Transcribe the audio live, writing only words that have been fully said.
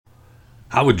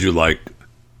How would you like,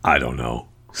 I don't know,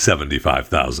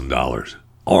 $75,000?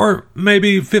 Or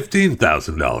maybe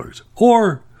 $15,000?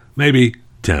 Or maybe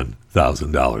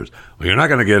 $10,000? Well, you're not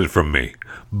going to get it from me.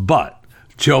 But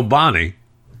Chobani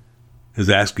is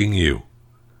asking you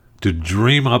to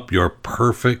dream up your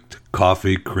perfect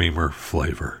coffee creamer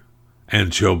flavor.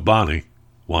 And Chobani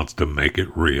wants to make it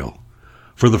real.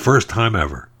 For the first time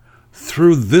ever,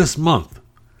 through this month,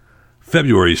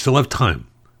 February, you still have time.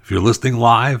 If you're listening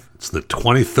live, it's the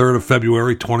 23rd of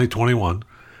February, 2021.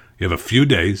 You have a few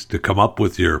days to come up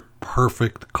with your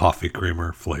perfect coffee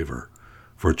creamer flavor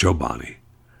for Chobani.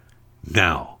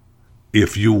 Now,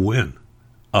 if you win,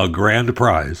 a grand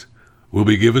prize will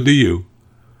be given to you,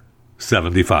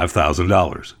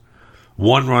 $75,000.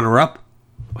 One runner-up,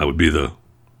 that would be the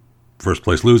first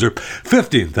place loser,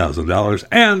 $15,000.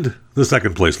 And the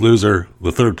second place loser,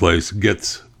 the third place,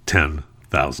 gets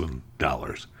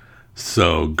 $10,000.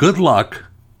 So good luck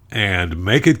and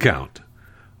make it count.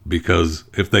 Because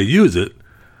if they use it,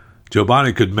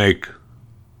 Chobani could make,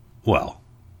 well,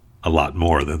 a lot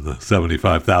more than the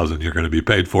 $75,000 you're going to be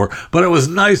paid for. But it was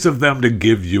nice of them to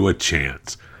give you a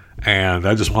chance. And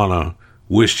I just want to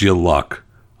wish you luck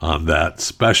on that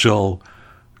special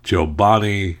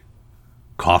Chobani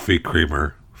coffee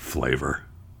creamer flavor.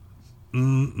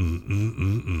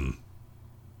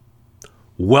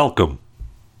 Welcome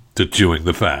to Chewing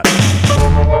the Fat.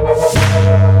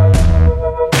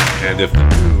 And if the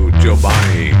new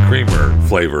Chobani creamer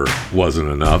flavor wasn't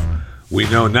enough, we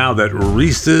know now that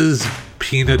Reese's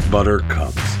Peanut Butter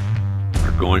Cups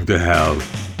are going to have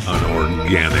an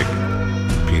organic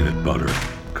peanut butter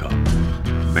cup.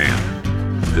 Man,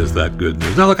 is that good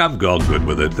news. Now look, I'm all good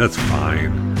with it. That's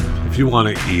fine. If you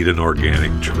want to eat an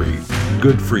organic treat,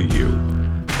 good for you.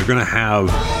 You're going to have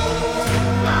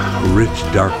rich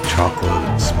dark chocolate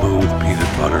and smooth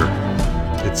peanut butter.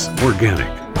 It's organic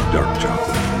dark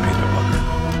chocolate and peanut butter.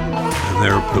 And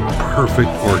they're the perfect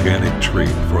organic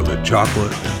treat for the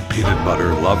chocolate and peanut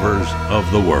butter lovers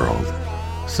of the world.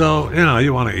 So,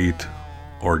 you want to eat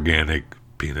organic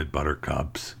peanut butter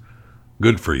cups.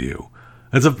 Good for you.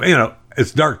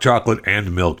 It's dark chocolate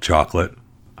and milk chocolate.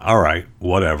 All right,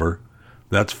 whatever.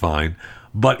 That's fine.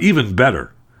 But even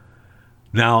better,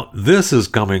 now this is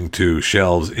coming to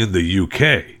shelves in the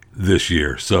UK this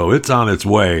year, so it's on its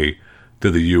way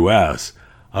to the US.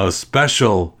 A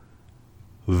special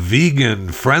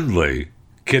vegan-friendly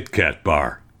Kit Kat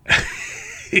bar.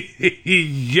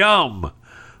 Yum!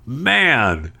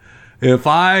 Man, if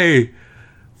I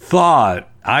thought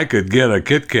I could get a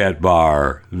Kit Kat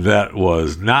bar that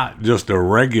was not just a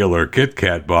regular Kit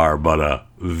Kat bar, but a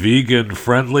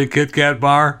vegan-friendly Kit Kat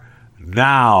bar,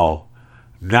 now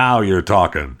you're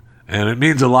talking. And it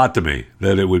means a lot to me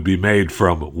that it would be made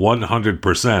from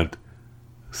 100%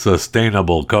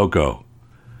 sustainable cocoa.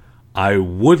 I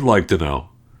would like to know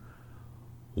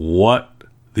what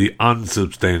the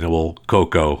unsustainable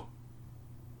cocoa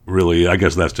really, I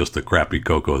guess that's just the crappy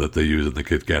cocoa that they use in the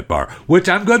Kit Kat bar, which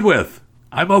I'm good with.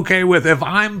 I'm okay with. If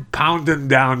I'm pounding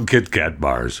down Kit Kat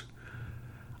bars,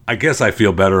 I guess I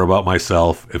feel better about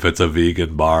myself if it's a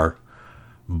vegan bar.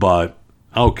 But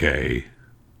okay,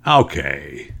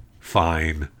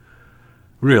 fine.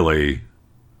 Really,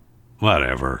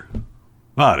 whatever.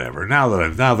 Now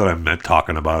that I'm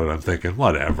talking about it, I'm thinking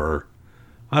whatever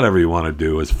you want to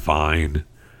do is fine.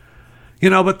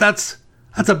 But that's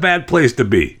a bad place to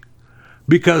be,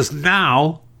 because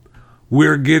now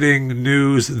we're getting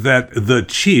news that the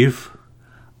chief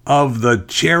of the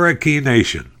Cherokee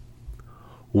Nation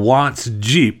wants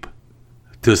Jeep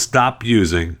to stop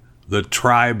using the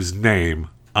tribe's name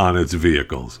on its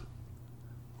vehicles.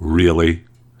 Really?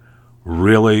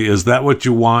 Really? Is that what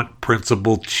you want,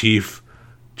 Principal Chief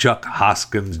Chuck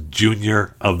Hoskins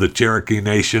Jr. of the Cherokee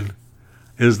Nation?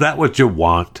 Is that what you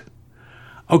want?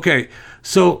 Okay,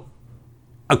 so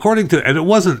according to, and it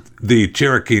wasn't the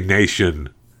Cherokee Nation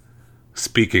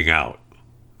speaking out.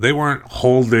 They weren't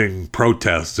holding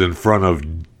protests in front of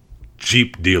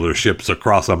Jeep dealerships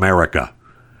across America.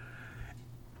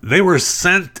 They were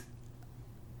sent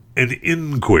an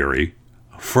inquiry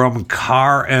from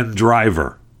Car and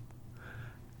Driver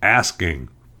asking,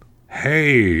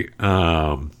 hey,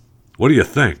 what do you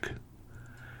think?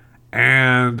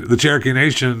 And the Cherokee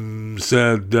Nation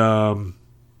said,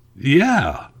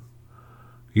 yeah,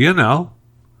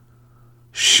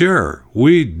 sure,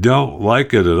 we don't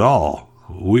like it at all.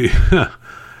 We,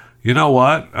 you know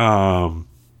what?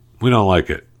 We don't like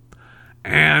it.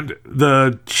 And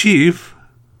the chief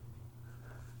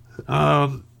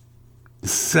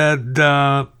said,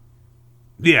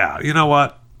 yeah, you know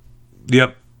what?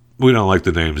 Yep, we don't like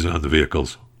the names on the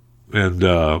vehicles. And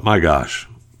my gosh,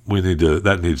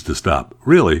 That needs to stop.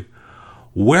 Really,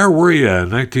 where were you in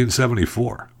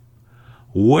 1974?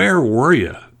 Where were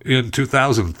you in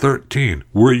 2013?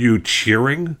 Were you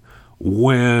cheering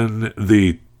when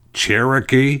the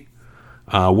Cherokee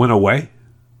went away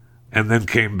and then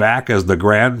came back as the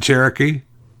Grand Cherokee?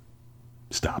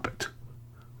 Stop it.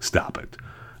 Stop it.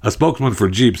 A spokesman for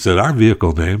Jeep said, our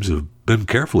vehicle names have been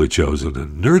carefully chosen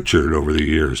and nurtured over the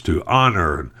years to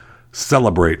honor and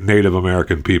celebrate Native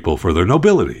American people for their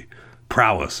nobility,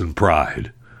 prowess, and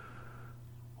pride.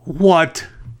 What?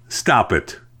 Stop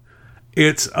it.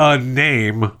 It's a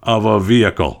name of a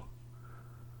vehicle.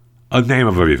 A name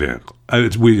of a vehicle.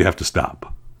 We have to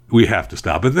stop. We have to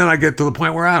stop. And then I get to the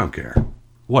point where I don't care.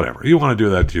 Whatever. You want to do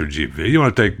that to your Jeep V. You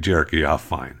want to take Cherokee off,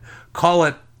 fine. Call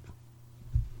it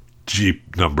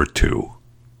Jeep number 2.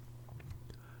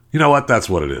 You know what? That's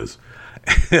what it is.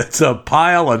 It's a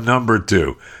pile of number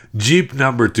 2. Jeep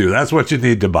number 2. That's what you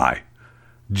need to buy.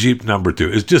 Jeep number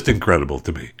 2. It's just incredible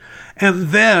to me. And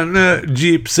then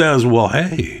Jeep says, well,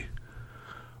 hey,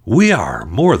 we are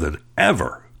more than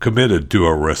ever committed to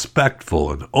a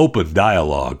respectful and open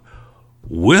dialogue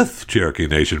with Cherokee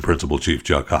Nation Principal Chief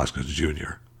Chuck Hoskins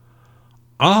Jr.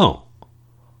 Oh,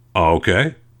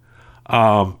 okay.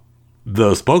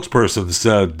 The spokesperson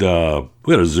said,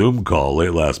 we had a Zoom call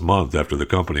late last month after the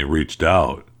company reached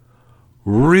out.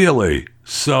 Really?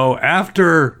 So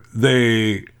after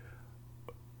the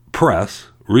press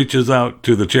reaches out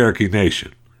to the Cherokee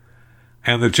Nation,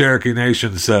 and the Cherokee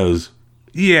Nation says,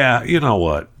 yeah, you know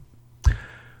what?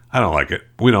 I don't like it.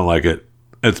 We don't like it.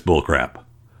 It's bullcrap.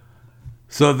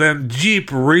 So then Jeep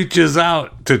reaches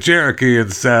out to Cherokee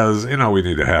and says, we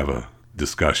need to have a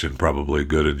discussion, probably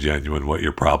good and genuine, what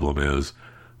your problem is.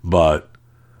 But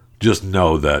just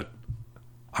know that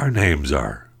our names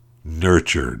are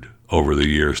nurtured over the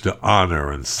years to honor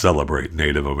and celebrate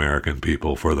Native American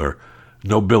people for their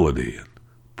nobility and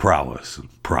prowess and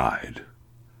pride.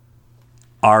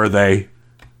 Are they?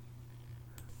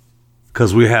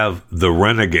 Because we have the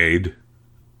Renegade,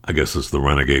 I guess it's the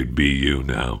Renegade BU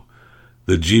now,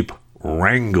 the Jeep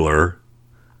Wrangler,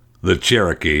 the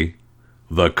Cherokee,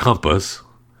 the Compass,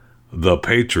 the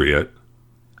Patriot,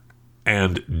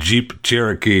 and Jeep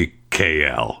Cherokee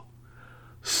KL.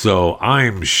 So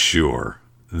I'm sure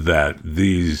that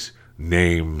these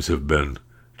names have been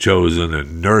chosen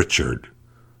and nurtured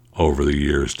over the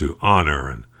years to honor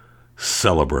and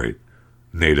celebrate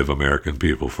Native American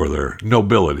people for their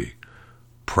nobility,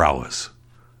 prowess,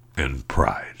 and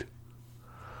pride.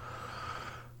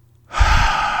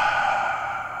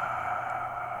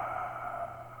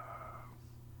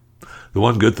 The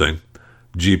one good thing,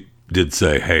 Jeep did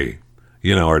say, hey,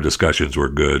 our discussions were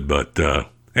good, but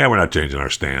we're not changing our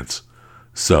stance.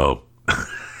 So,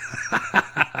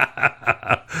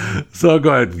 so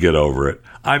go ahead and get over it.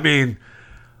 I mean,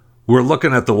 we're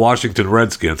looking at the Washington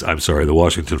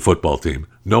football team.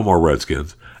 No more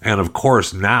Redskins. And of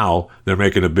course, now they're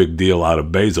making a big deal out of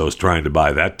Bezos trying to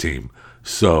buy that team.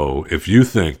 So if you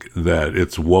think that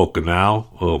it's woke now,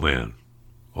 oh man,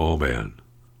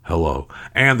 hello.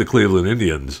 And the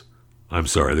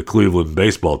Cleveland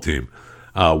baseball team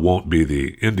won't be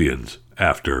the Indians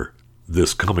after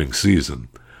this coming season.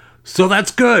 So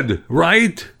that's good,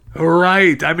 right?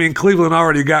 Right. I mean, Cleveland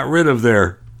already got rid of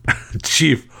their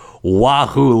Chief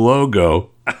Wahoo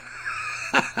logo.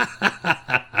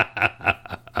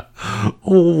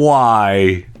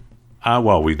 Why?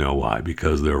 Well, we know why.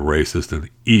 Because they're racist and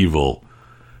evil,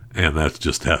 and that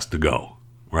just has to go,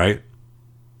 right?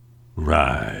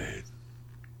 Right.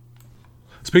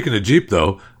 Speaking of Jeep,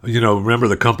 though, remember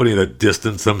the company that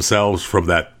distanced themselves from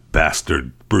that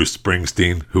bastard Bruce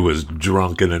Springsteen, who was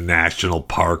drunk in a national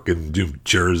park in New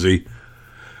Jersey?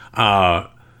 Yeah,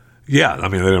 I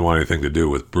mean, they didn't want anything to do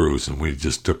with Bruce, and we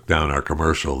just took down our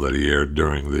commercial that he aired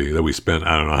that we spent,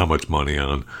 I don't know how much money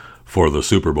on for the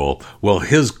Super Bowl. Well,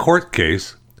 his court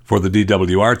case for the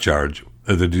DWI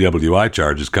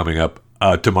charge is coming up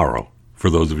tomorrow. For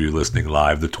those of you listening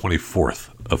live, the 24th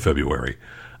of February,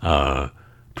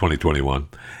 2021.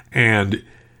 And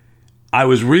I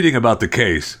was reading about the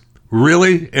case.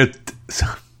 Really,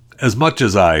 as much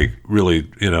as I really,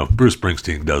 Bruce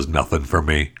Springsteen does nothing for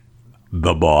me,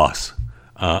 the boss,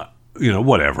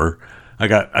 whatever. I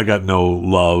got no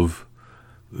love,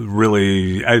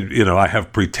 really. I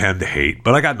have pretend hate,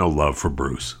 but I got no love for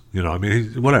Bruce. I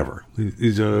mean, whatever.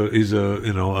 He's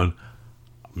a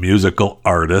musical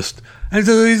artist. And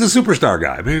he's a superstar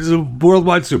guy. I mean, he's a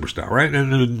worldwide superstar, right?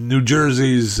 And New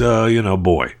Jersey's,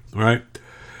 boy, right?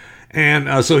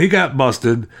 And so he got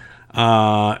busted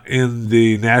in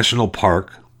the national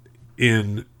park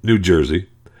in New Jersey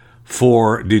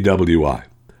for DWI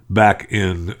back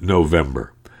in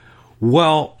November.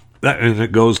 Well, and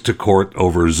it goes to court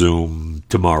over Zoom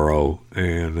tomorrow,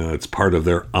 and it's part of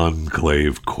their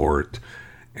enclave court,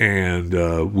 and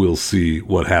we'll see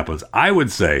what happens. I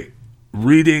would say,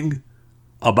 reading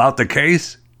about the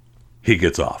case, he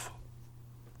gets off.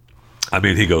 I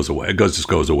mean, he goes away. It just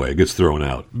goes away. It gets thrown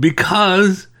out.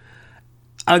 Because,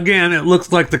 again, it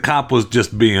looks like the cop was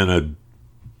just being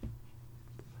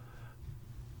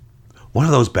one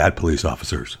of those bad police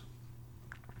officers.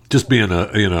 Just being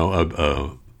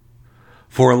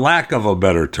for lack of a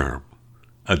better term,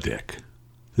 a dick.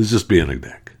 It's just being a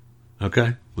dick.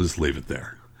 Okay? We'll just leave it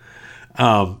there.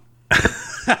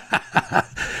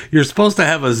 You're supposed to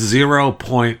have a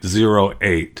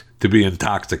 0.08 to be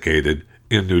intoxicated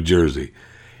in New Jersey.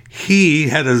 He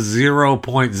had a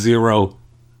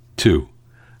 0.02.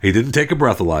 He didn't take a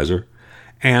breathalyzer,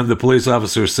 and the police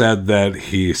officer said that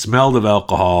he smelled of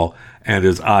alcohol and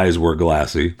his eyes were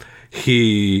glassy.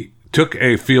 He took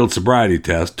a field sobriety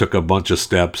test, took a bunch of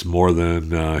steps more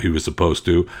than he was supposed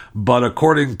to, but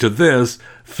according to this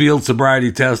field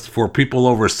sobriety test for people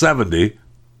over 70,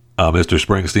 Mr.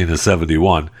 Springsteen is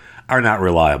 71, are not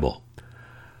reliable.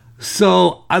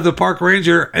 So the park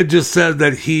ranger had just said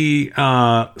that he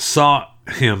saw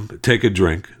him take a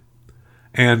drink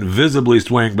and visibly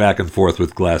swaying back and forth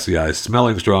with glassy eyes,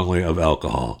 smelling strongly of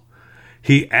alcohol.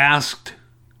 He asked,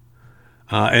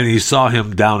 and he saw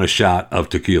him down a shot of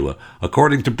tequila.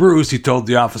 According to Bruce, he told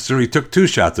the officer he took 2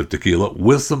 shots of tequila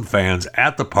with some fans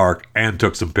at the park and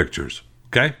took some pictures.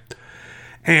 Okay?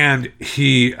 And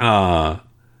the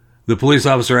police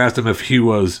officer asked him if he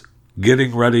was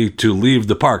getting ready to leave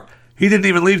the park. He didn't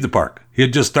even leave the park. He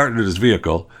had just started his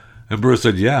vehicle. And Bruce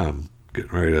said, yeah, I'm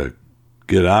getting ready to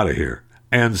get out of here.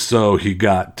 And so he they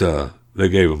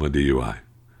gave him a DUI.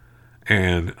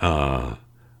 And I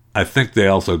think they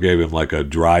also gave him like a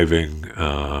driving,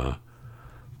 a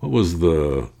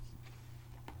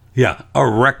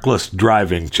reckless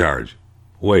driving charge.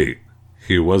 Wait,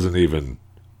 he wasn't even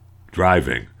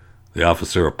driving. The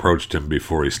officer approached him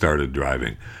before he started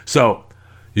driving. So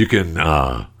you can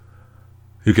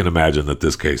imagine that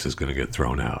this case is going to get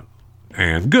thrown out.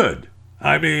 And good.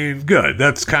 I mean, good.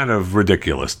 That's kind of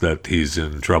ridiculous that he's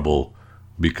in trouble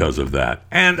because of that.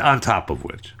 And on top of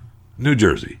which, New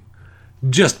Jersey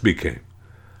just became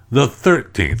the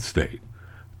 13th state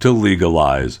to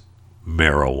legalize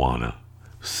marijuana.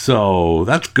 So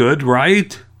that's good,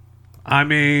 right? I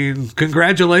mean,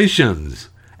 congratulations.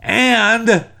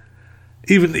 And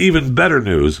even better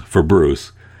news for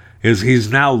Bruce is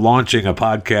he's now launching a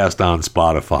podcast on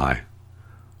Spotify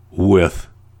with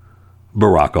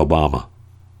Barack Obama.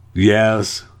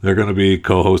 Yes, they're going to be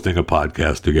co-hosting a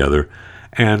podcast together,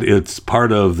 and it's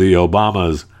part of the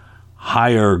Obama's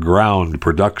Higher Ground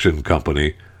production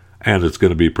company, and it's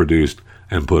going to be produced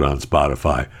and put on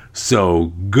Spotify.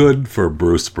 So good for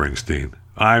Bruce Springsteen.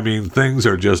 I mean, things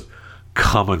are just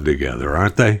coming together,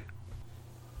 aren't they?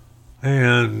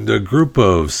 And a group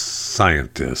of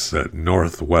scientists at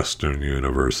Northwestern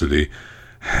University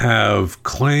have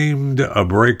claimed a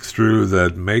breakthrough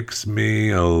that makes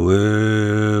me a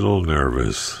little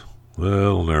nervous.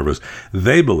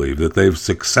 They believe that they've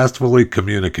successfully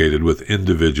communicated with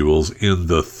individuals in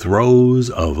the throes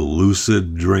of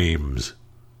lucid dreams.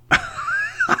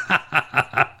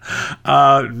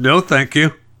 No, thank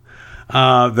you.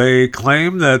 They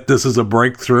claim that this is a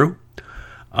breakthrough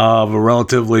of a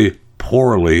relatively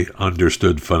poorly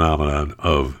understood phenomenon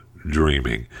of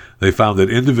dreaming. They found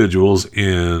that individuals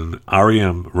in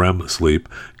REM sleep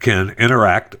can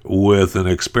interact with an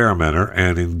experimenter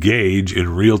and engage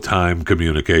in real-time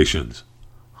communications.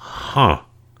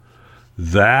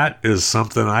 That is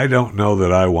something I don't know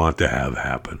that I want to have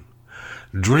happen.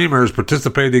 Dreamers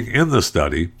participating in the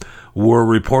study were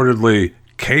reportedly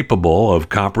capable of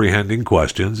comprehending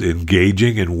questions,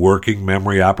 engaging in working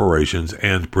memory operations,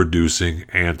 and producing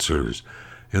answers.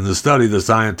 In the study, the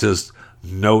scientists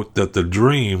note that the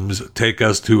dreams take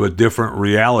us to a different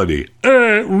reality.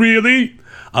 Really?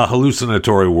 A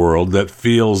hallucinatory world that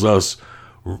feels as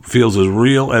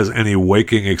real as any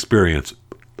waking experience.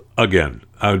 Again,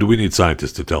 do we need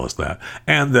scientists to tell us that?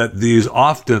 And that these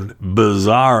often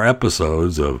bizarre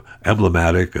episodes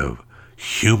emblematic of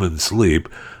human sleep,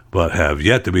 but have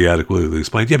yet to be adequately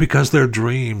explained. Yeah, because they're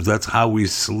dreams. That's how we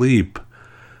sleep.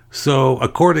 So,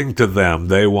 according to them,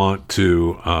 they want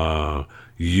to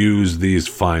use these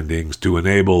findings to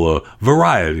enable a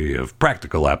variety of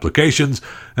practical applications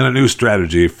and a new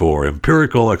strategy for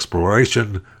empirical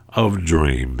exploration of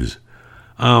dreams.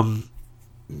 No?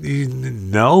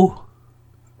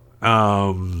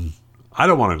 I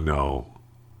don't want to know.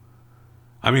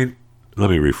 I mean, let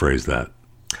me rephrase that.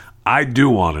 I do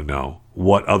want to know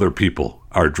what other people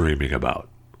are dreaming about.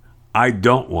 I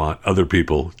don't want other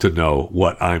people to know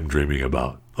what I'm dreaming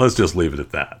about. Let's just leave it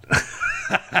at that.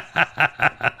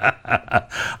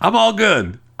 I'm all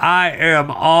good. I am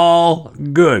all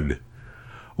good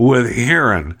with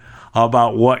hearing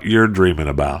about what you're dreaming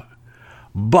about.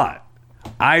 But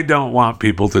I don't want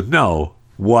people to know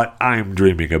what I'm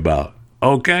dreaming about.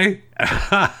 Okay?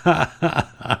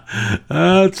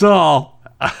 That's all.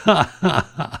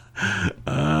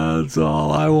 That's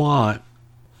all I want.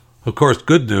 Of course,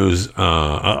 good news,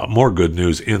 more good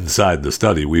news inside the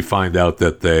study. We find out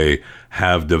that they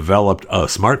have developed a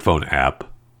smartphone app,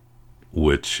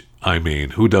 which, I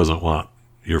mean, who doesn't want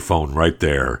your phone right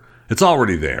there? It's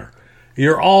already there.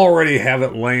 You already have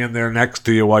it laying there next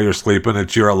to you while you're sleeping.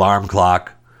 It's your alarm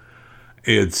clock.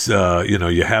 It's,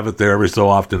 you have it there every so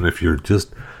often. If you're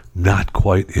just not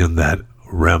quite in that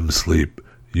REM sleep,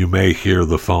 you may hear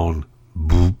the phone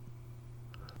boop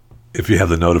if you have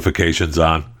the notifications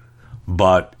on.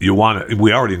 But we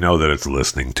already know that it's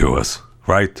listening to us,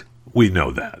 right? We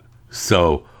know that.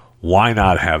 So why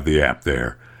not have the app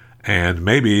there? And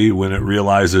maybe when it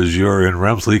realizes you're in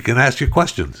REM sleep, it can ask you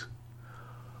questions.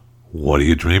 What are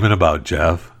you dreaming about,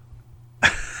 Jeff?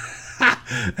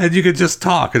 And you can just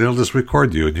talk and it'll just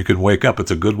record you and you can wake up.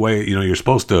 It's a good way. You're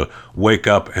supposed to wake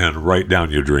up and write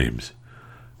down your dreams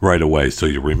right away so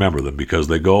you remember them because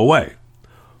they go away.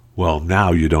 Well,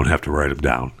 now you don't have to write them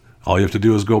down. All you have to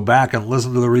do is go back and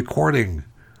listen to the recording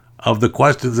of the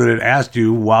questions that it asked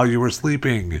you while you were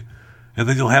sleeping. And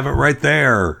then you'll have it right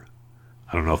there.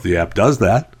 I don't know if the app does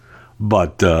that,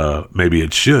 but maybe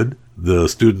it should. The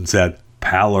students at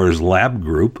Paller's Lab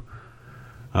Group.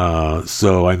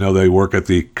 So I know they work at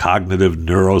the Cognitive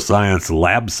Neuroscience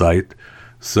Lab site.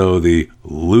 So the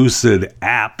Lucid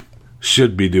app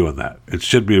should be doing that. It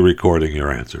should be recording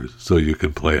your answers so you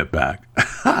can play it back.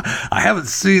 I haven't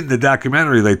seen the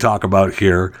documentary they talk about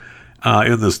here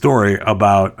in the story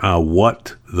about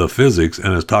what the physics,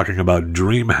 and it's talking about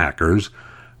dream hackers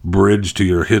bridge to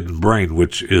your hidden brain,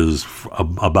 which is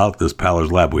about this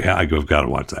Paller's Lab. I've got to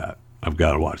watch that. I've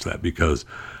got to watch that because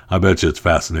I bet you it's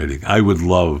fascinating. I would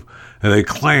love, and they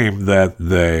claim that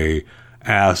they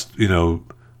asked,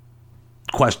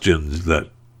 questions that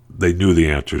they knew the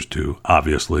answers to,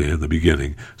 obviously, in the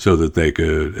beginning, so that they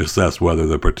could assess whether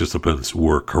the participants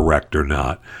were correct or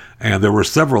not. And there were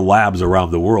several labs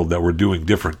around the world that were doing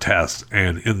different tests.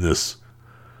 And in this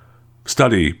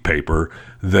study paper,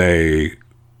 they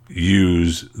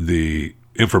use the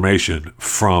information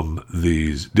from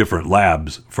these different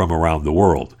labs from around the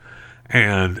world.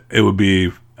 And I'd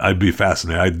be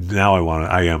fascinated.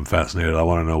 I am fascinated. I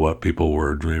want to know what people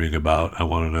were dreaming about. I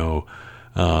want to know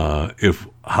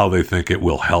how they think it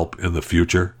will help in the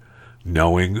future,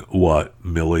 knowing what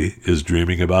Millie is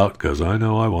dreaming about, because I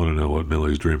know I want to know what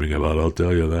Millie's dreaming about, I'll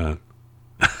tell you that.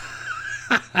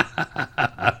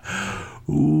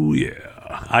 Ooh, yeah.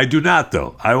 I do not,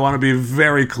 though. I want to be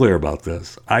very clear about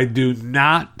this. I do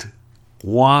not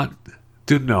want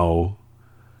to know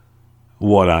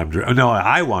what I'm dreaming. No,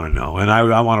 I want to know, and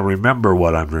I want to remember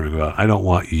what I'm dreaming about. I don't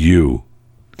want you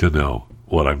to know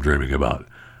what I'm dreaming about.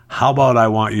 How about I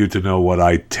want you to know what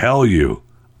I tell you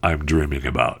I'm dreaming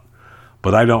about,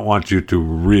 but I don't want you to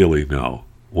really know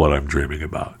what I'm dreaming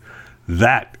about.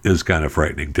 That is kind of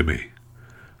frightening to me.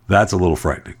 That's a little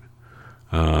frightening.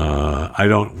 I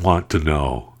don't want to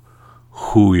know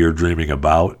who you're dreaming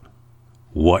about,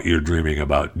 what you're dreaming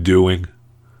about doing.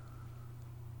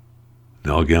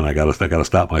 Now, again, I gotta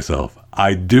stop myself.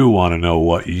 I do want to know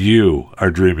what you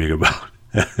are dreaming about.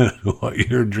 What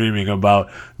you're dreaming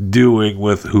about doing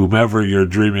with whomever you're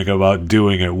dreaming about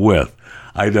doing it with.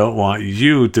 I don't want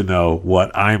you to know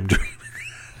what I'm dreaming.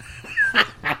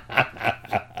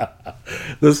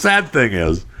 The sad thing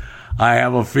is, I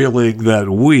have a feeling that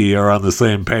we are on the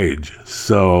same page.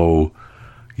 So,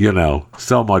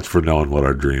 so much for knowing what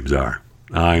our dreams are.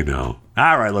 I know.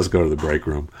 All right, let's go to the break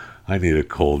room. I need a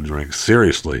cold drink.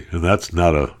 Seriously. And that's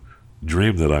not a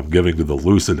dream that I'm giving to the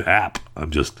Lucid app. I'm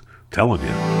just telling you,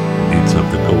 need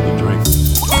something cold to drink.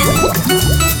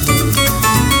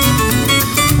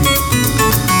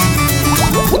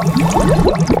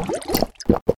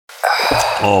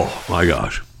 Oh my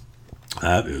gosh,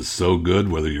 that is so good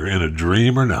whether you're in a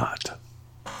dream or not.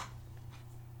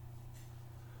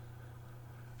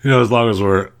 As long as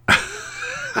we're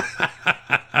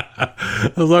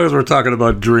talking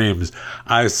about dreams,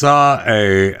 I saw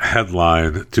a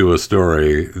headline to a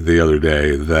story the other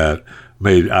day that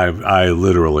I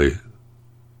literally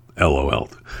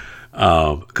LOL'd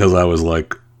because I was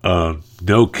like,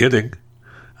 no kidding.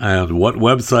 And what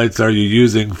websites are you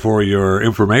using for your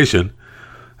information?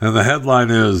 And the headline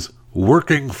is,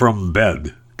 "Working from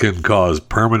bed can cause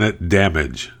permanent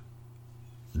damage.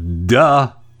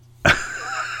 Duh.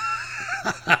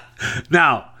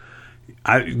 Now,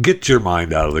 get your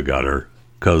mind out of the gutter,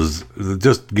 because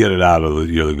just get it out of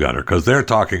the gutter, because they're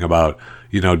talking about,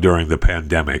 during the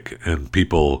pandemic and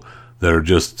people that are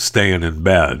just staying in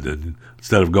bed, and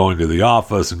instead of going to the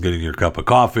office and getting your cup of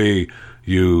coffee,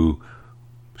 you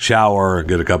shower and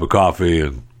get a cup of coffee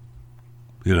and,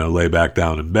 lay back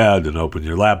down in bed and open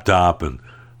your laptop. And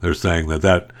they're saying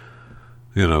that,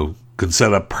 can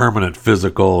set up permanent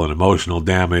physical and emotional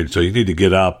damage. So you need to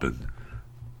get up and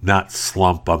not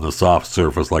slump on the soft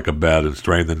surface like a bed and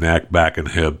strain the neck, back, and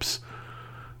hips,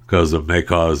 because it may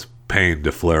cause pain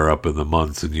to flare up in the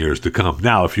months and years to come.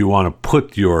 Now, if you want to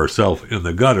put yourself in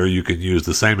the gutter, you can use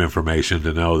the same information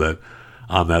to know that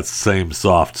on that same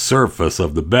soft surface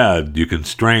of the bed, you can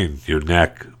strain your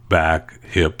neck, back,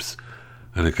 hips,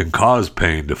 and it can cause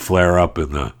pain to flare up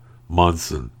in the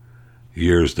months and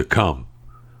years to come.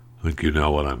 I think you know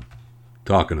what I'm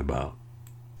talking about.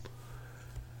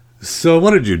 So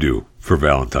what did you do for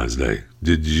Valentine's Day?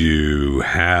 Did you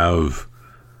have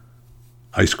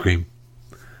ice cream?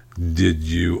 Did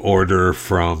you order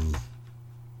from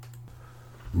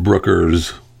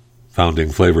Brooker's Founding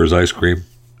Flavors Ice Cream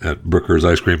at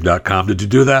brookersicecream.com? Did you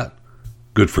do that?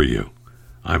 Good for you.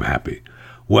 I'm happy.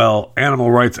 Well,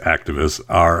 animal rights activists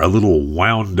are a little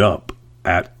wound up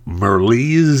at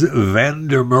Marlies van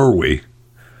der Merwe,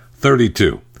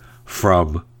 32,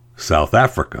 from South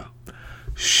Africa.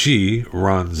 She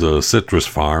runs a citrus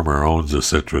farm, or owns a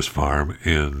citrus farm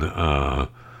in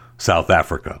South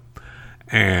Africa.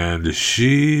 And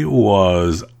she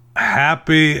was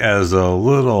happy as a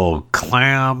little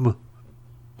clam.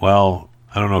 Well,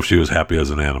 I don't know if she was happy as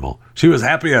an animal. She was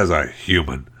happy as a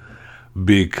human,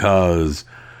 because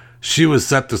she was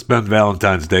set to spend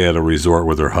Valentine's Day at a resort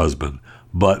with her husband.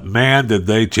 But man, did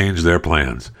they change their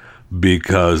plans,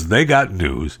 because they got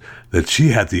news that she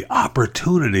had the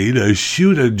opportunity to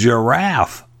shoot a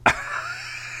giraffe.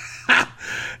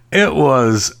 It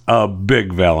was a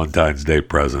big Valentine's Day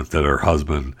present that her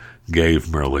husband gave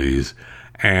Marlies,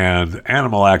 and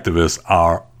animal activists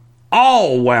are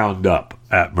all wound up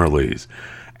at Marlies.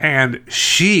 And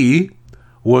she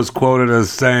was quoted as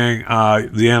saying,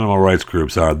 the animal rights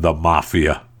groups are the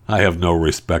mafia. I have no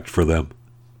respect for them.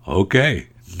 Okay,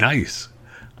 nice.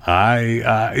 I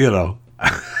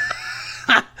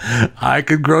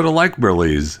could grow to like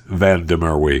Marlies van der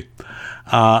Merwe.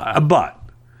 But,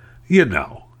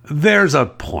 there's a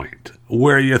point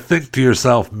where you think to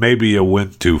yourself, maybe you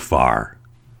went too far,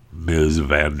 Ms.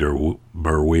 van der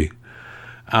Merwe.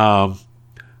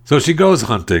 So she goes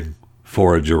hunting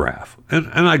for a giraffe. And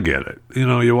I get it.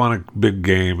 You want a big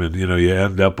game, and, you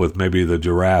end up with maybe the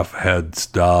giraffe head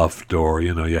stuffed, or,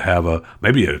 you have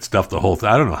maybe you stuff the whole thing.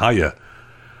 I don't know how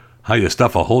you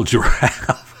stuff a whole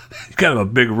giraffe. You got a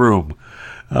big room.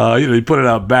 You put it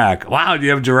out back. Wow, do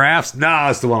you have giraffes? No,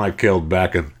 that's the one I killed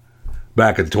back in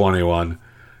 21.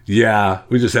 Yeah,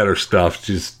 we just had her stuffed.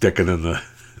 She's stuck it in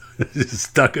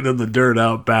the dirt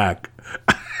out back.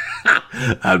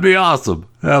 That'd be awesome.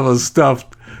 Have a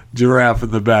stuffed giraffe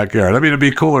in the backyard. I mean, it'd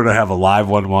be cooler to have a live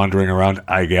one wandering around,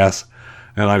 I guess.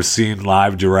 And I've seen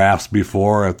live giraffes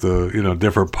before at the,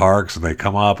 different parks, and they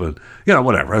come up and,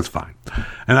 whatever, that's fine.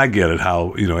 And I get it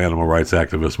how, animal rights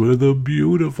activists with the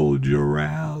beautiful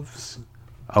giraffes.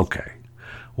 Okay.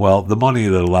 Well, the money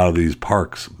that a lot of these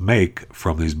parks make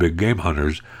from these big game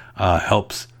hunters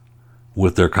helps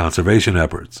with their conservation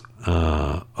efforts.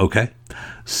 Okay.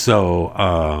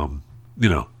 So,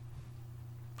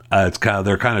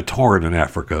 they're kind of torn in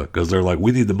Africa, because they're like,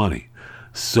 we need the money.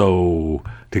 So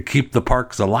to keep the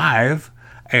parks alive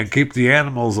and keep the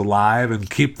animals alive and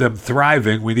keep them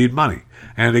thriving, we need money.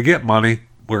 And to get money,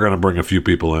 we're going to bring a few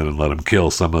people in and let them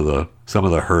kill some of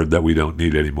the herd that we don't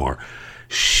need anymore.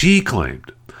 She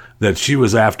claimed that she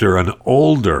was after an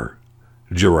older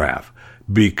giraffe,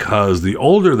 because the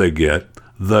older they get,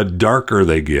 the darker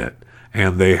they get,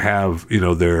 and they have,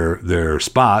 their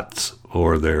spots,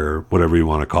 or their whatever you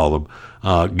want to call them,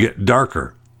 get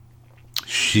darker.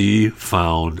 She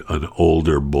found an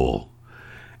older bull,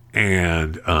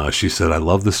 and she said, I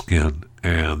love the skin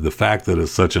and the fact that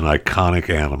it's such an iconic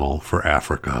animal for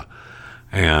Africa,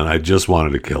 and I just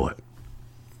wanted to kill it.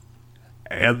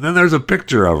 And then there's a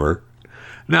picture of her.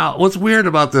 Now, what's weird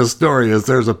about this story is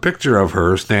there's a picture of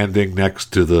her standing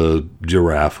next to the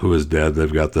giraffe who is dead.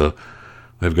 They've got the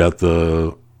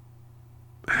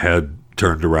head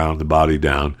turned around, the body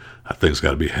down. That thing's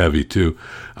got to be heavy too.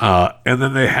 And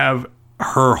then they have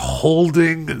her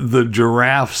holding the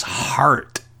giraffe's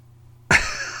heart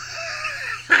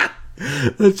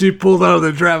that she pulled out of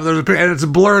the giraffe. And it's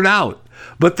blurred out.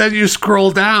 But then you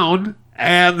scroll down,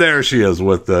 and there she is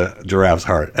with the giraffe's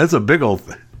heart. That's a big old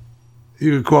thing.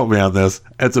 You can quote me on this.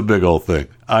 It's a big old thing.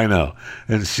 I know.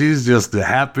 And she's just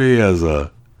happy as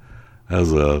a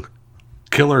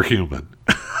killer human.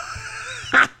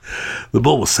 The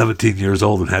bull was 17 years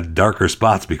old and had darker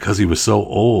spots because he was so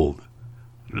old.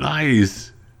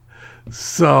 Nice.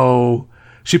 So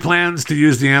she plans to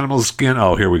use the animal's skin.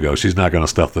 Oh, here we go. She's not going to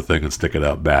stuff the thing and stick it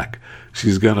out back.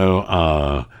 She's going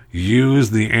to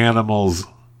use the animal's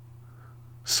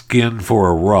skin for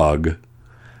a rug.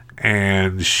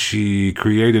 And she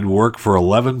created work for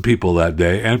 11 people that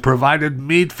day and provided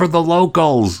meat for the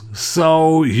locals.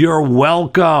 So you're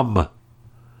welcome.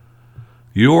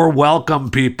 You're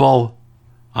welcome, people.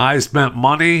 I spent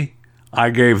money, I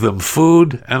gave them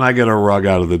food, and I get a rug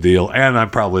out of the deal. And I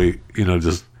probably,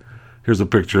 just, here's a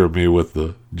picture of me with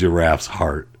the giraffe's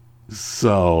heart.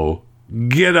 So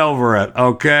get over it,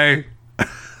 okay?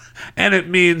 And it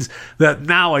means that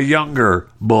now a younger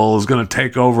bull is going to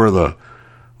take over the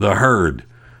herd,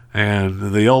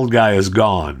 and the old guy is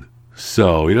gone.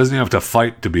 So he doesn't have to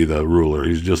fight to be the ruler.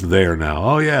 He's just there now.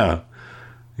 Oh, yeah.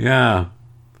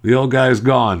 The old guy's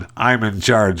gone. I'm in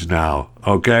charge now.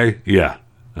 Okay? Yeah,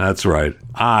 that's right.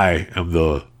 I am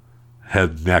the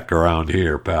head neck around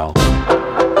here, pal.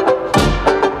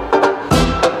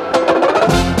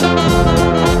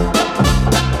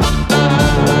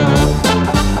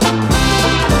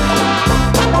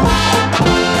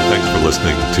 Thanks for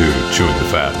listening to Chewing the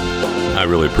Fat. I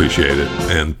really appreciate it.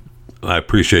 And I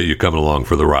appreciate you coming along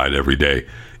for the ride every day.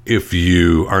 If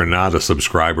you are not a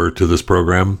subscriber to this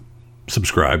program,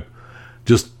 subscribe.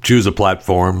 Just choose a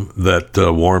platform that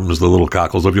warms the little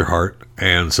cockles of your heart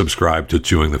and subscribe to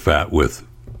Chewing the Fat with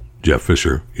Jeff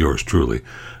Fisher, yours truly.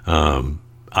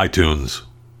 iTunes,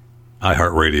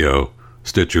 iHeartRadio,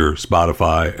 Stitcher,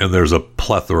 Spotify, and there's a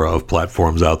plethora of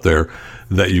platforms out there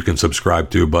that you can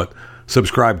subscribe to, but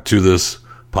subscribe to this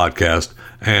podcast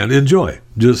and enjoy.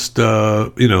 Just,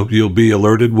 you'll be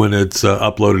alerted when it's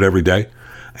uploaded every day.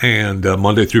 And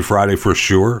Monday through Friday for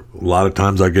sure. A lot of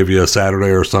times I give you a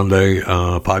Saturday or Sunday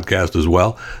podcast as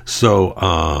well.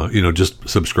 So, just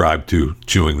subscribe to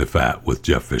Chewing the Fat with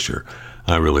Jeff Fisher.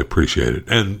 I really appreciate it.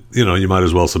 And, you might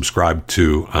as well subscribe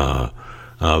to the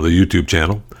YouTube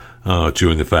channel,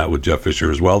 Chewing the Fat with Jeff Fisher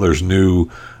as well. There's new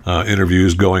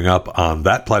interviews going up on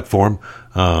that platform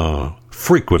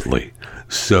frequently.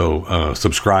 So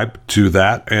subscribe to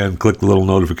that and click the little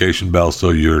notification bell so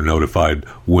you're notified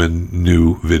when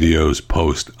new videos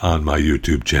post on my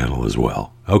YouTube channel as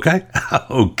well. Okay?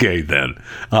 Okay, then.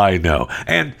 I know.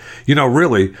 And,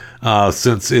 really,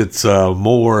 since it's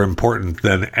more important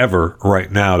than ever right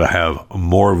now to have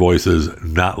more voices,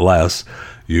 not less,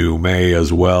 you may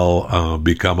as well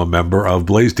become a member of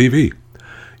Blaze TV.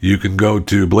 You can go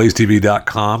to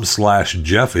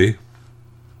blazetv.com/Jeffy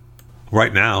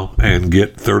right now and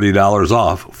get $30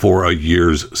 off for a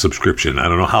year's subscription. I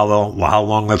don't know how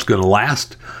long that's going to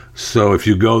last. So if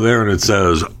you go there and it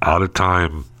says out of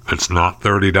time, it's not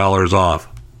 $30 off,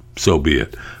 so be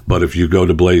it. But if you go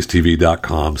to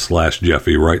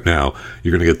blazetv.com/Jeffy right now,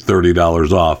 you're going to get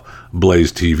 $30 off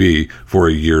Blaze TV for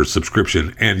a year's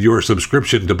subscription. And your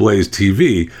subscription to Blaze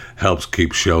TV helps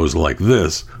keep shows like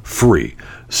this free.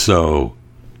 So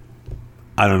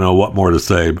I don't know what more to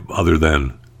say other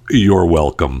than you're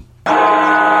welcome.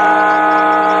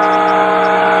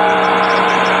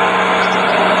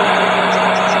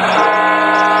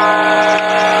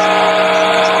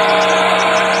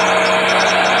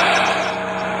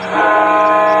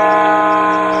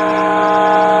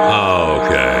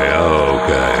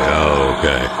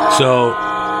 Okay. So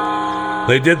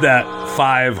they did that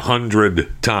 500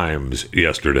 times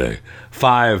yesterday.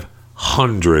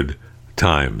 500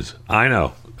 times. I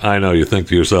know. You think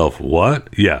to yourself, what?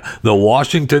 Yeah. The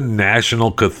Washington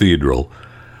National Cathedral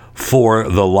for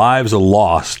the lives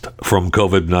lost from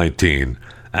COVID-19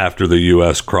 after the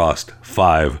U.S. crossed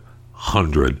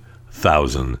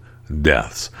 500,000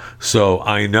 deaths. So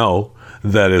I know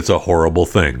that it's a horrible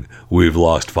thing. We've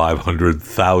lost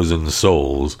 500,000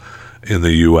 souls in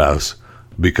the U.S.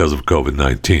 because of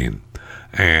COVID-19.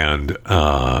 And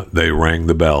they rang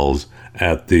the bells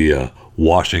at the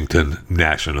Washington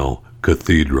National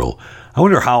Cathedral. I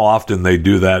wonder how often they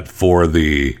do that for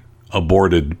the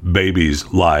aborted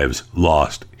babies' lives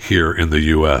lost here in the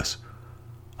U.S.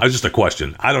 Just a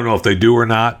question. I don't know if they do or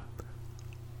not.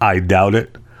 I doubt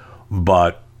it.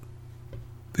 But,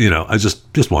 I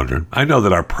just wondering. I know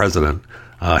that our president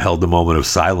held a moment of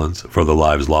silence for the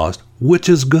lives lost, which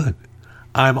is good.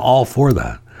 I'm all for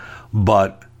that.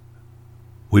 But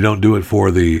we don't do it for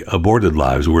the aborted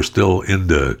lives. We're still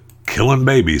into killing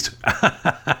babies.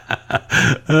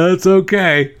 That's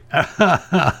okay.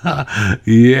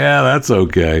 Yeah, that's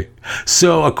okay.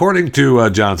 So according to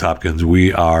Johns Hopkins,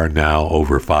 we are now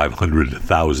over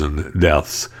 500,000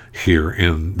 deaths here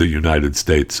in the United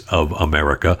States of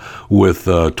America, with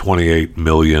 28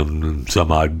 million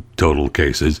some odd total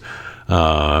cases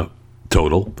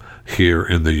total here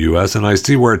in the U.S. And I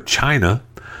see where China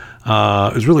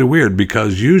is really weird,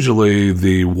 because usually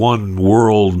the One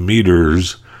World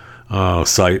Meters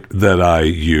site that I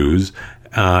use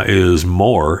is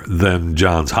more than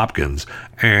Johns Hopkins.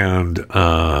 And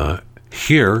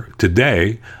here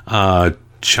today,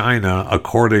 China,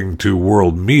 according to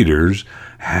World Meters,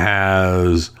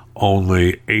 has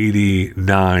only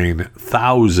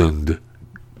 89,000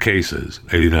 cases,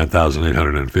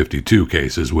 89,852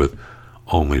 cases, with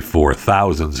only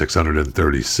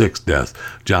 4,636 deaths.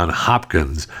 Johns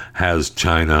Hopkins has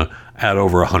China at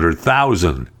over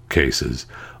 100,000 cases.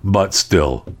 But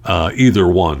still, either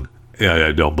one,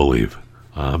 I don't believe.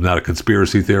 I'm not a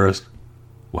conspiracy theorist.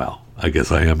 Well, I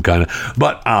guess I am kind of.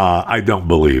 But I don't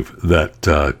believe that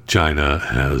China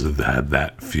has had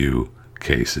that few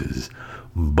cases.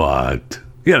 But,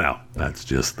 that's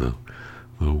just the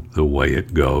way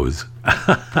it goes.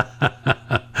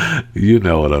 You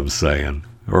know what I'm saying,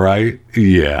 right?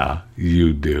 Yeah,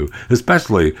 you do.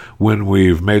 Especially when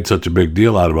we've made such a big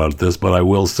deal out about this. But I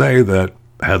will say that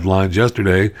headlines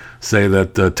yesterday say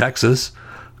that Texas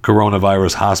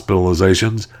coronavirus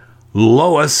hospitalizations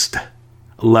lowest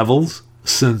levels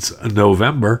since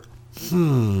November.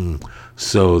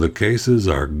 So the cases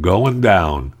are going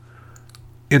down.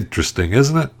 Interesting,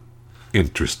 isn't it?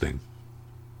 Interesting.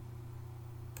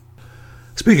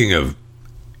 Speaking of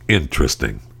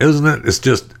interesting, isn't it? It's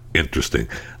just interesting.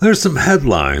 There's some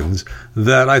headlines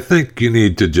that I think you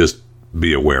need to just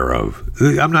be aware of.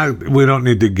 We don't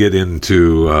need to get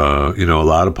into, a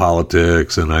lot of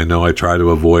politics, and I know I try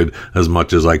to avoid as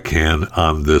much as I can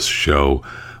on this show,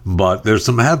 but there's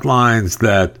some headlines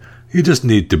that you just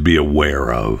need to be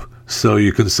aware of, so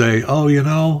you can say,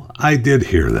 I did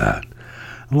hear that.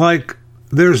 Like,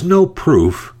 there's no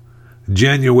proof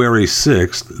January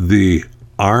 6th, the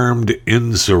armed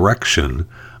insurrection,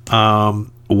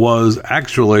 was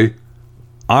actually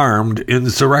armed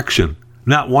insurrection.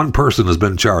 Not one person has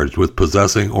been charged with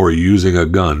possessing or using a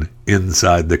gun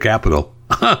inside the Capitol.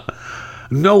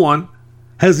 No one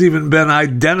has even been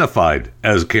identified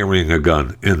as carrying a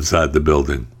gun inside the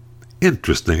building.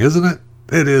 Interesting, isn't it?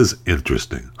 It is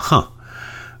interesting.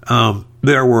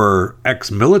 There were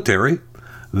ex-military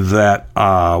that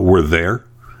were there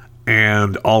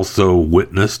and also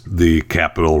witnessed the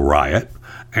Capitol riot.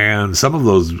 And some of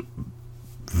those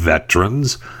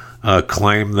veterans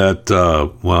claim that,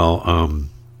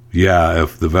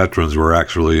 if the veterans were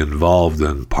actually involved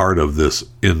in part of this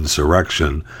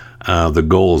insurrection, the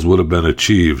goals would have been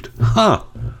achieved.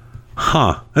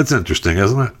 That's interesting,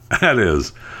 isn't it? That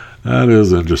is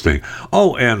interesting.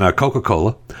 Oh, and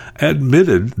Coca-Cola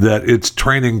admitted that its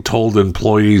training told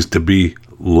employees to be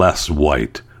less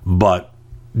white. But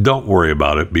don't worry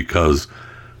about it, because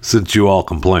since you all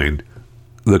complained,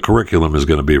 the curriculum is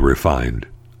going to be refined.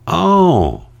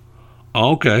 Oh,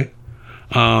 okay.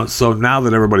 So now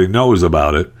that everybody knows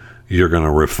about it, you're going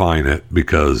to refine it,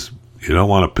 because you don't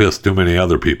want to piss too many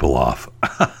other people off.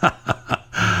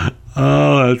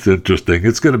 Oh, that's interesting.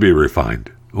 It's going to be refined.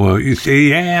 Well, you see,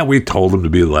 yeah, we told them to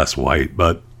be less white,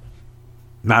 but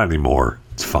not anymore.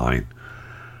 It's fine.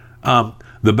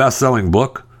 The best-selling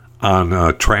book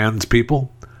on trans people,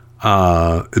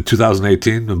 in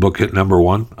 2018, the book hit number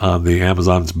 1 on the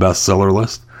Amazon's bestseller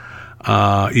list.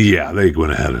 They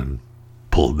went ahead and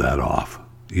pulled that off.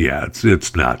 Yeah,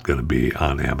 it's not going to be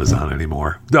on Amazon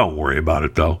anymore. Don't worry about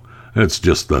it, though. It's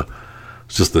just the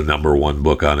number 1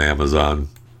 book on Amazon,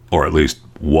 or at least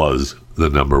was the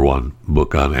number 1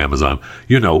 book on Amazon.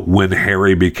 When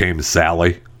Harry Became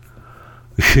Sally.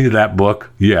 That book?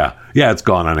 Yeah, it's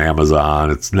gone on Amazon.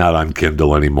 It's not on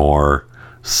Kindle anymore.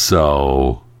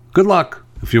 So good luck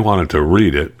if you wanted to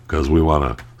read it, because we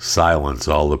want to silence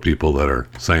all the people that are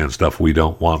saying stuff we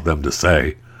don't want them to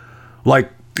say.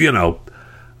 Like,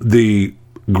 the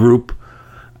group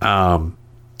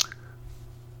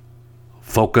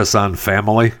Focus on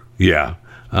Family. Yeah.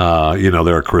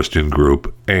 They're a Christian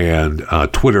group, and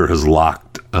Twitter has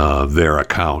locked their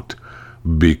account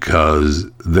because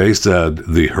they said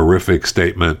the horrific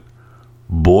statement,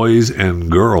 "Boys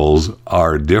and girls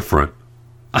are different."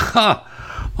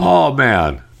 Oh,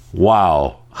 man.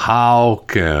 Wow. How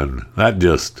can that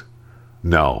just...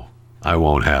 No, I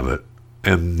won't have it.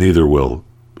 And neither will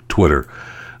Twitter.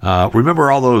 Remember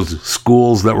all those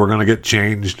schools that were going to get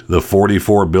changed? The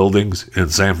 44 buildings in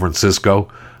San Francisco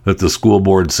that the school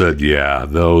board said, yeah,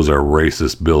 those are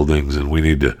racist buildings and we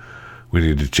need to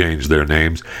change their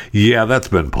names. Yeah, that's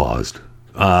been paused.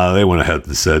 They went ahead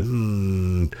and said,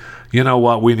 you know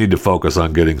what? We need to focus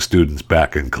on getting students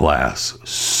back in class.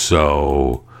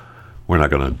 So we're not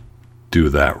going to do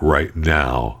that right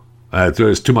now.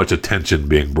 There's too much attention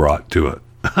being brought to it.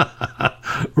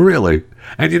 Really?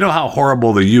 And you know how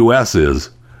horrible the U.S. is?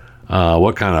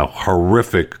 What kind of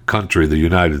horrific country the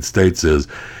United States is?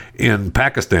 In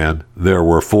Pakistan, there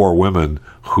were 4 women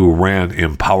who ran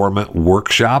empowerment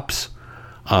workshops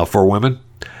for women.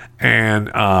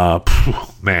 And,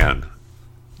 man,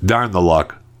 darn the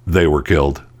luck, they were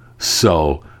killed.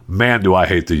 So, man, do I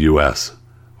hate the U.S.,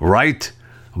 right?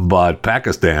 But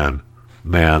Pakistan,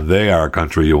 man, they are a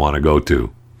country you want to go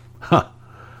to. Huh.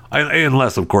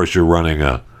 Unless, of course, you're running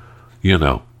a,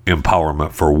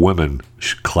 empowerment for women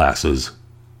classes.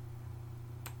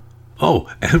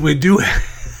 Oh, and we do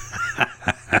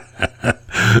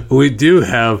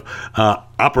have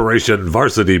Operation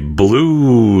Varsity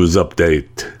Blues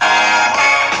update.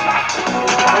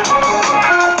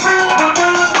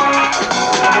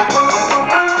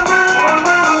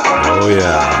 Oh,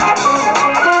 yeah.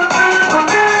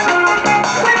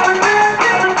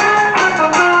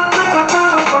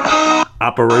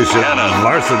 Operation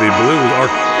Varsity Blues,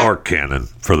 or Cannon,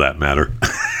 for that matter.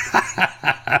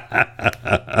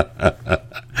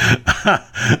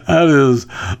 That is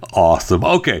awesome.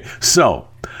 Okay, so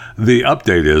the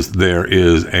update is there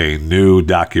is a new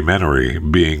documentary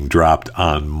being dropped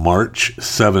on March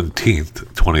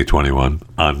 17th, 2021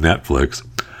 on Netflix.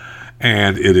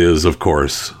 And it is, of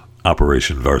course,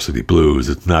 Operation Varsity Blues.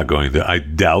 It's not going to, I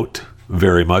doubt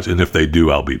very much. And if they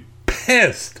do, I'll be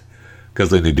pissed. Because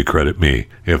they need to credit me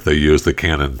if they use the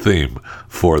Canon theme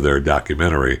for their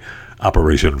documentary,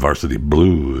 Operation Varsity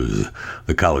Blues,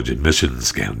 the college admissions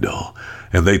scandal.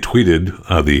 And they tweeted,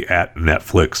 the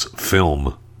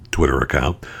 @NetflixFilm Twitter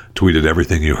account, tweeted,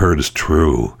 everything you heard is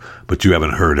true, but you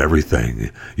haven't heard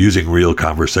everything. Using real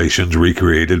conversations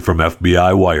recreated from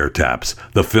FBI wiretaps,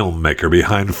 the filmmaker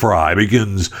behind Fry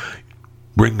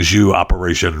brings you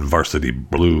Operation Varsity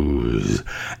Blues.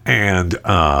 And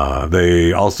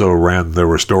they also there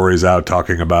were stories out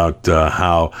talking about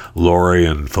how Lori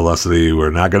and Felicity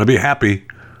were not going to be happy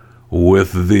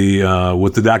with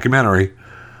the documentary.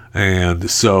 And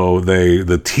so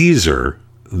the teaser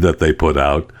that they put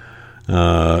out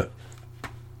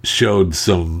showed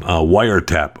some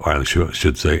wiretap, or I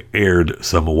should say aired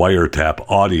some wiretap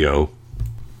audio.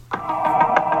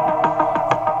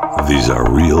 These are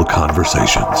real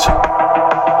conversations.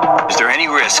 Is there any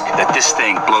risk that this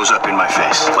thing blows up in my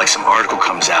face? Like some article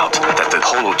comes out that the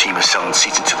Holo team is selling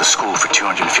seats into the school for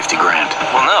 $250,000.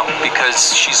 Well, no,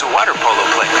 because she's a water polo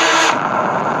player.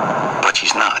 But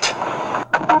she's not.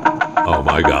 Oh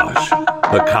my gosh.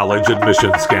 The college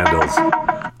admission scandals.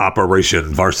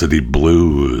 Operation Varsity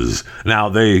Blues. Now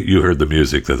you heard the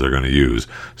music that they're going to use,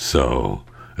 so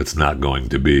it's not going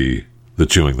to be the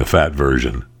Chewing the Fat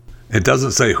version. It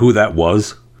doesn't say who that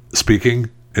was speaking.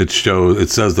 It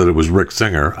says that it was Rick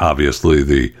Singer, obviously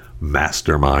the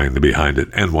mastermind behind it,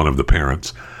 and one of the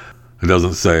parents. It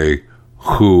doesn't say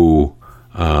who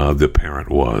the parent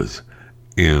was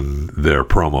in their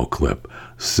promo clip.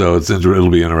 So it'll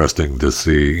be interesting to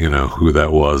see, who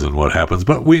that was and what happens.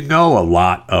 But we know a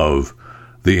lot of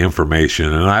the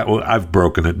information, and I've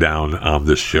broken it down on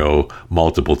this show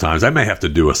multiple times. I may have to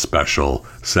do a special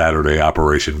Saturday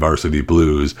Operation Varsity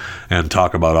Blues and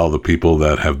talk about all the people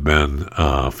that have been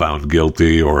found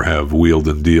guilty or have wheeled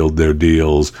and dealed their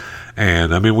deals.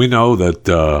 And I mean, we know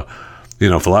that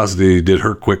Felicity did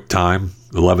her quick time,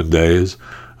 11 days.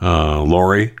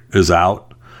 Lori is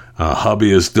out. Hubby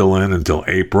is still in until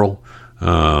April.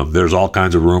 There's all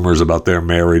kinds of rumors about their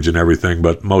marriage and everything,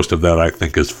 but most of that I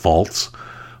think is false.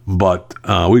 But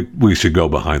we should go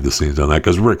behind the scenes on that,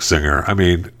 because Rick Singer, I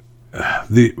mean,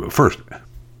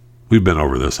 we've been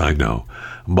over this, I know,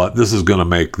 but this is going to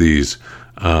make these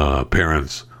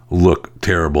parents look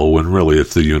terrible when really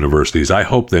it's the universities. I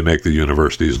hope they make the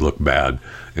universities look bad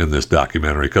in this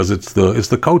documentary, because it's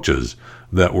the coaches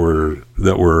that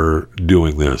were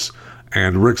doing this,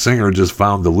 and Rick Singer just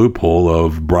found the loophole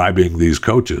of bribing these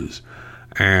coaches,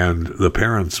 and the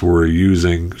parents were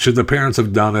using. Should the parents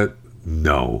have done it?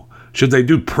 No. Should they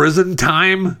do prison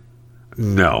time?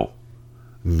 No,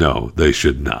 they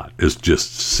should not. It's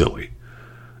just silly.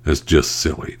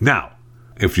 Now,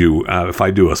 if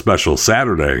I do a special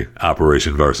Saturday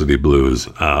Operation Varsity Blues,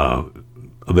 the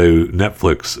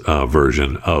Netflix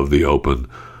version of the Open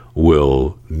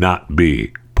will not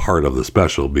be part of the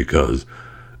special, because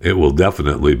it will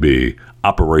definitely be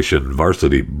Operation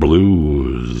Varsity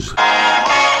Blues.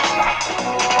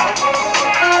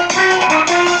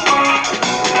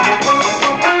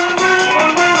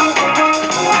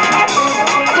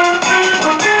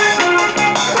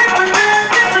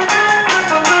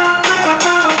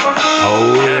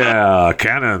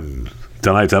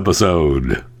 Tonight's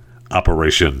episode,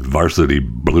 Operation Varsity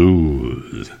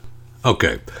Blues.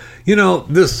 Okay,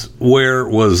 this "where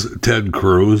was Ted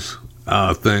Cruz"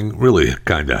 thing really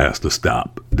kind of has to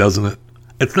stop, doesn't it?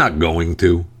 It's not going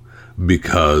to,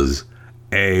 because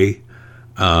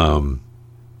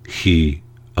he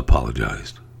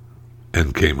apologized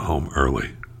and came home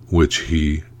early, which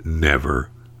he never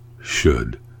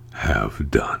should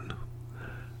have done.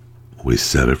 We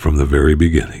said it from the very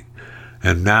beginning.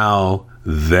 And now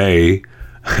they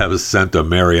have sent a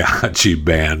mariachi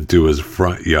band to his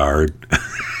front yard.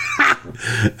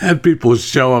 And people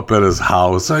show up at his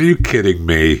house. Are you kidding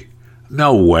me?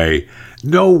 No way.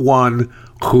 No one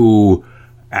who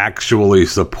actually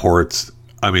supports,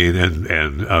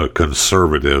 and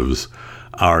conservatives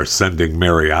are sending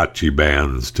mariachi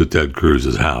bands to Ted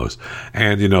Cruz's house.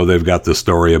 And, they've got the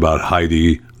story about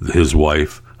Heidi, his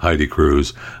wife, Heidi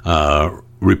Cruz,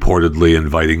 reportedly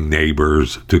inviting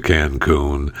neighbors to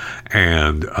Cancun,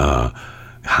 and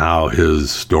how his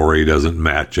story doesn't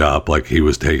match up, like he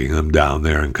was taking them down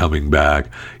there and coming back.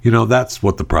 That's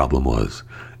what the problem was,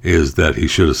 is that he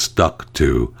should have stuck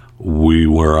to, we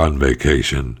were on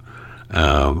vacation.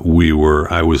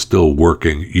 I was still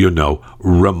working,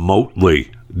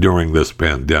 remotely during this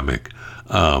pandemic.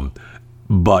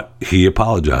 But he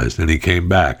apologized and he came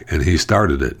back and he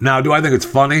started it. Now, do I think it's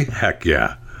funny? Heck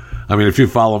yeah. If you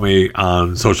follow me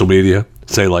on social media,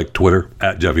 say like Twitter,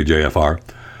 @JeffyJFR,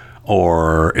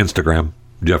 or Instagram,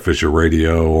 Jeff Fisher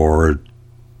Radio, or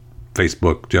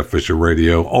Facebook, Jeff Fisher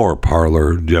Radio, or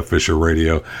Parler, Jeff Fisher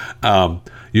Radio,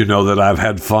 you know that I've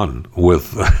had fun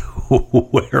with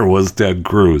Where Was Ted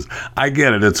Cruz. I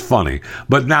get it, it's funny.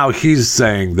 But now he's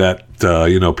saying that,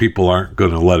 people aren't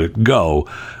going to let it go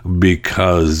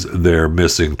because they're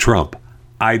missing Trump.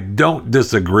 I don't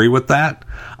disagree with that.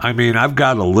 I've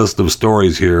got a list of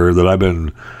stories here that I've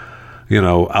been,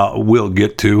 we'll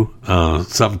get to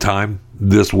sometime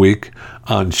this week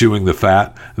on Chewing the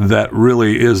Fat, that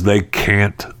really is they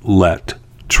can't let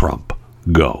Trump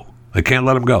go. They can't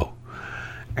let him go.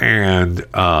 And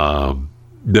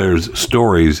there's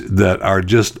stories that are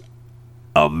just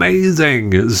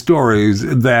amazing stories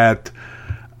that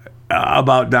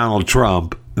about Donald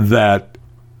Trump that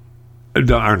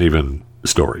aren't even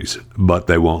stories, but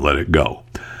they won't let it go.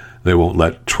 They won't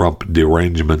let Trump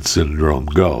derangement syndrome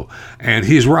go. And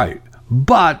he's right.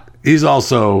 But he's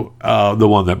also the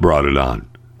one that brought it on.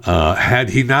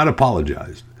 Had he not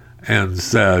apologized and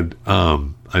said,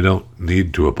 I don't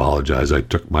need to apologize. I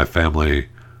took my family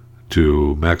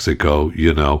to Mexico,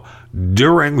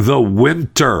 during the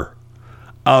winter,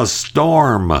 a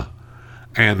storm.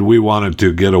 And we wanted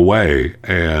to get away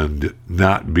and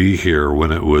not be here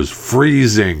when it was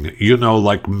freezing,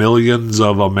 like millions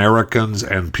of Americans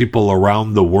and people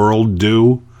around the world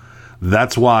do.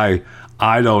 That's why,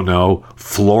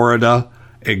 Florida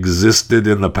existed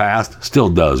in the past, still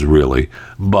does really,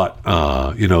 but,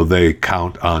 they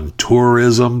count on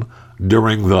tourism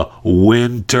during the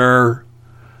winter.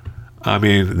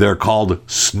 They're called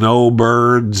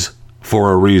snowbirds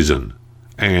for a reason.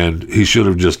 And he should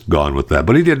have just gone with that.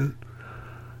 But he didn't.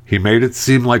 He made it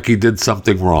seem like he did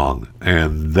something wrong.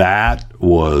 And that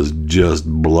was just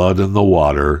blood in the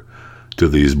water to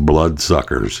these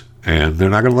bloodsuckers. And they're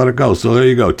not going to let it go. So there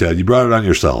you go, Ted. You brought it on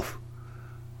yourself.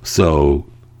 So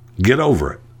get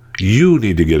over it. You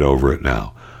need to get over it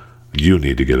now. You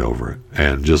need to get over it.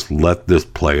 And just let this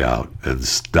play out. And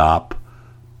stop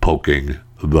poking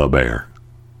the bear.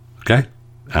 Okay?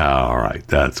 All right,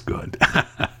 that's good.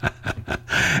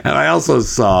 And I also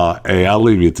saw I'll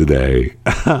leave you today.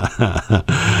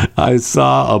 I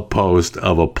saw a post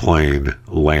of a plane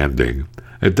landing.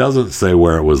 It doesn't say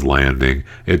where it was landing.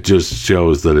 It just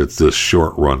shows that it's this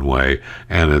short runway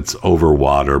and it's over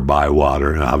water, by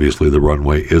water. And obviously the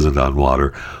runway isn't on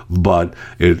water, but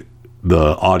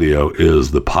the audio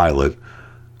is the pilot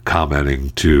commenting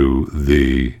to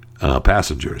the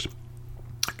passengers.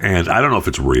 And I don't know if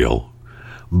it's real,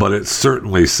 but it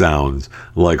certainly sounds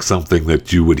like something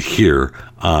that you would hear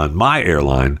on my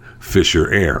airline, Fisher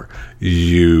Air.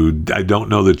 I don't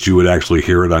know that you would actually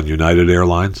hear it on United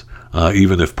Airlines,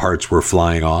 even if parts were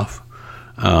flying off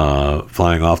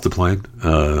the plane.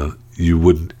 You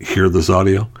wouldn't hear this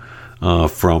audio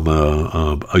from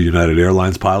a United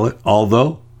Airlines pilot.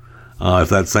 Although, if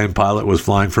that same pilot was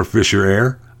flying for Fisher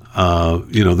Air,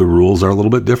 the rules are a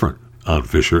little bit different on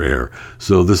Fisher Air.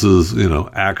 So this is,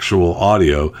 actual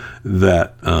audio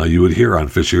that you would hear on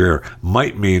Fisher Air.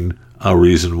 Might mean a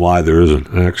reason why there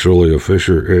isn't actually a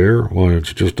Fisher Air, why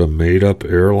it's just a made-up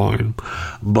airline.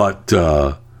 But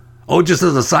Oh, just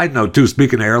as a side note, too,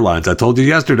 speaking of airlines, I told you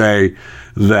yesterday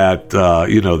that,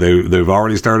 they've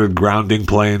already started grounding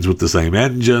planes with the same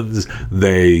engines.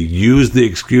 They used the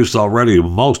excuse already.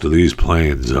 Most of these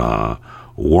planes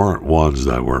weren't ones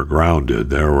that were grounded.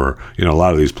 There were, a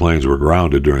lot of these planes were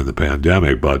grounded during the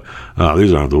pandemic, but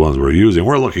these aren't the ones we're using.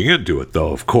 We're looking into it,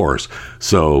 though, of course.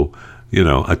 So,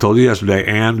 I told you yesterday,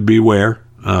 and beware,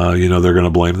 they're going to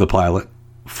blame the pilot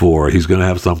for, he's going to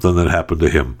have something that happened to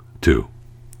him, too.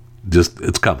 Just,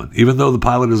 it's coming. Even though the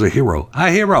pilot is a hero.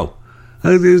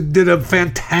 He did a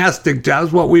fantastic job.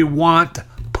 That's what we want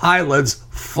pilots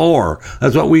for.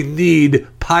 That's what we need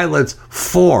pilots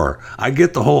for. I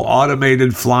get the whole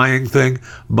automated flying thing,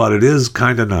 but it is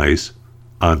kind of nice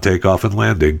on takeoff and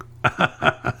landing,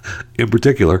 in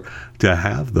particular, to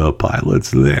have the pilots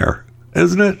there.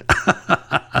 Isn't it?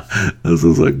 This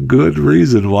is a good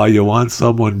reason why you want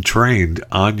someone trained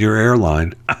on your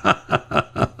airline.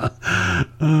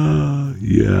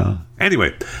 Yeah.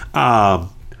 Anyway,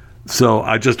 so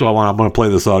I'm going to play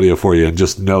this audio for you and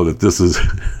just know that this is,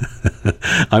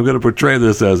 I'm going to portray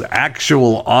this as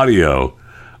actual audio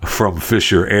from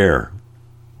Fisher Air.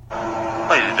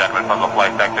 Ladies and gentlemen, from the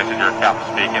flight deck, this is your captain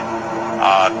speaking.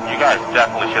 You guys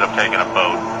definitely should have taken a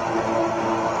boat.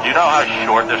 Do you know how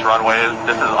short this runway is?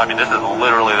 This is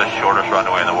literally the shortest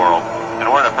runway in the world. And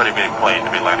we're in a pretty big plane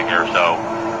to be landing here, so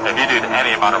if you did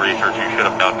any amount of research, you should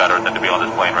have known better than to be on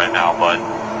this plane right now. But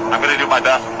I'm going to do my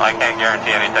best. I can't guarantee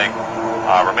anything.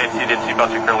 Remain seated, seatbelt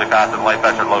securely fastened, life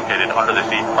vests are located under the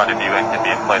seat in front of you and can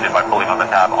be inflated by pulling on the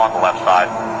tab on the left side.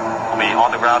 We'll be on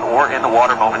the ground or in the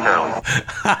water momentarily.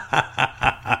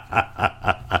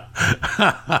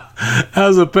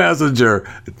 As a passenger,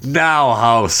 now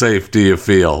how safe do you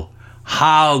feel?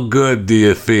 How good do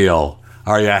you feel?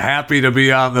 Are you happy to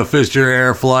be on the Fisher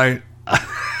Air flight?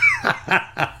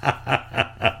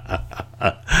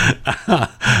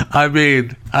 I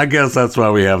mean, I guess that's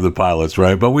why we have the pilots,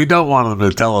 right? But we don't want them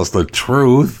to tell us the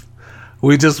truth.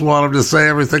 We just want them to say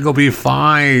everything will be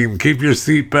fine. Keep your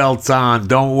seatbelts on.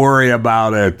 Don't worry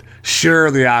about it.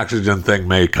 Sure, the oxygen thing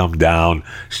may come down.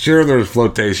 Sure, there's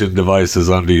flotation devices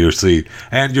under your seat.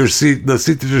 And the seat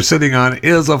that you're sitting on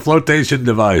is a flotation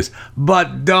device.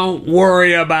 But don't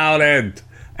worry about it.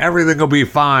 Everything will be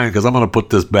fine because I'm going to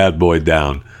put this bad boy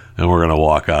down and we're going to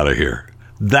walk out of here.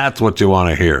 That's what you want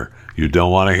to hear. You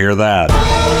don't want to hear that.